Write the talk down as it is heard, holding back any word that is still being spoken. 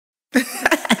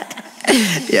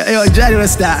Yo, Johnny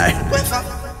was star.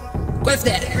 Quef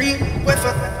that.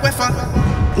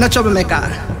 No troublemaker.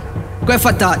 Quef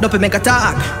talk, don't make a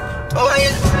talk.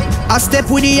 I step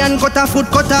with the hand cutter, foot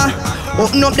cutter.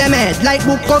 Open up them head like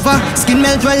book cover. Skin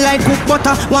melt well like cook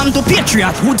butter. Want to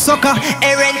patriot, wood sucker.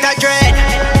 Errant a dread.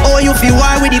 Oh, you feel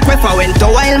war with the queffer. Went to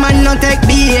wild man, not take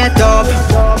beat up.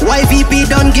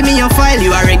 YVP done give me your file.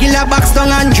 You a regular box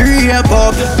down and drape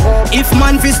up. If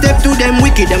man fi step to them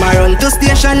wicked, them a run to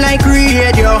station like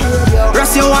radio.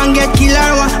 Ross you want get killer.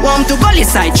 Want to gully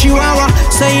side Chihuahua.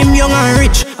 Say him young and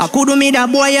rich. I could do me that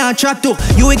boy a chat to.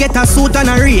 You will get a suit and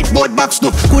a read. Both box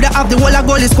too. Coulda have the whole of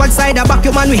goalie squad side a back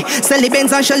your man we. Sell the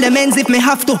Benz and shell them ends if me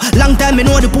have to. Long time me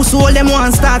know the pussy all them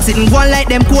want start sitting. Go on like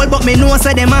them cold but me know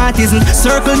say them artisan.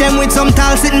 Circle them with some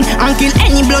tall sitting and kill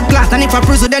any blood clot. And if I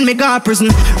prison then me go prison.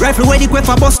 Rifle where the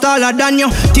queffer bust taller than you.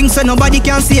 Things so nobody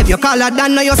can save you. Caller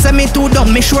than no you say me too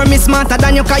dumb. Me sure me smarter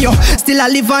than you cause you still a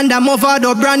live under mother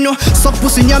do brand new. Suck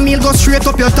pussy in your meal go straight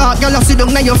up your talk. Girl sit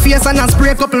down na your face and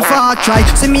spray couple fart try.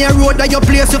 See me a road that your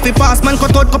place you fi pass man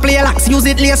cut out couple of locks. Use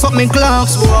it lace up me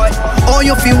clocks. Oh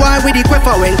you fi war with the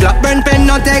queffer when clock burn pen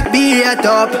not take beat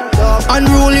up.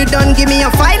 Unruly done give me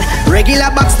a file.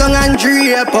 Regular box down and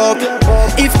drape up.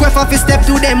 If queffer fi step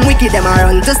to them wicked them a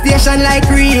run to station like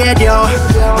radio.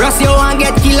 Ross you want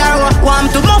get killer.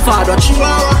 Want to move forward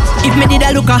Chihuahua. If me did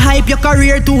a look a hype your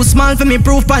career too small for me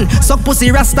proof pan. Suck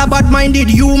pussy rasta bad minded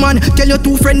human. Tell your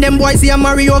two friend them boys see a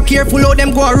Mario careful how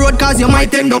them go a road cause you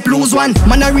might end up lose one.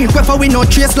 Man a real queffer we no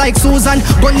trace like Susan.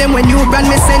 Gun them when you brand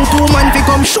me send two man fi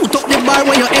come shoot up the bar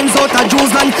when your ends out a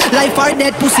Jews land. Life or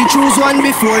dead pussy choose one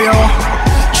before you.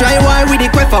 Try war with the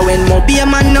queffer when mo be a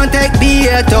man not take beat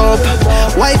up.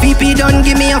 YVP done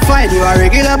give me a file. You a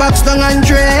regular box down and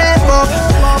drape up.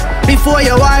 Before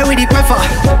you war with the queffer.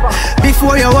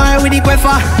 Before you war with the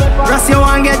queffer. Ross you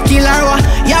want get killer.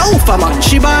 Ya oofa man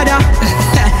she bada.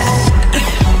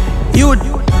 You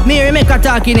me make a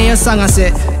talk in your song I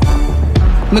say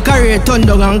my career turn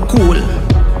down and cool.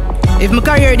 If my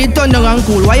career did turn down and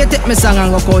cool, why you take my song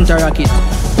and go counteract it?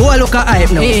 Oh look at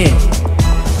hype now. Hey.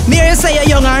 Me hear you say you're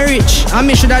young and rich, and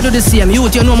me shoulda do the same.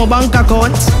 Youth, you know my bank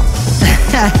account.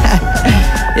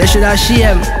 You shoulda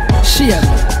shame.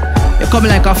 You come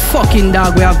like a fucking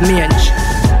dog we have mange.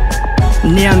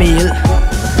 Jahmiel.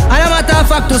 And a matter of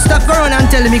fact to stop go around and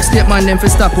tell the mixtape man them to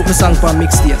stop put my song for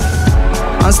mixtape.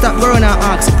 And stop go around and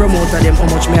ask the promoter them how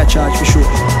much me I charge for sure.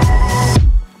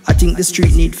 I think the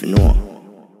street need to know.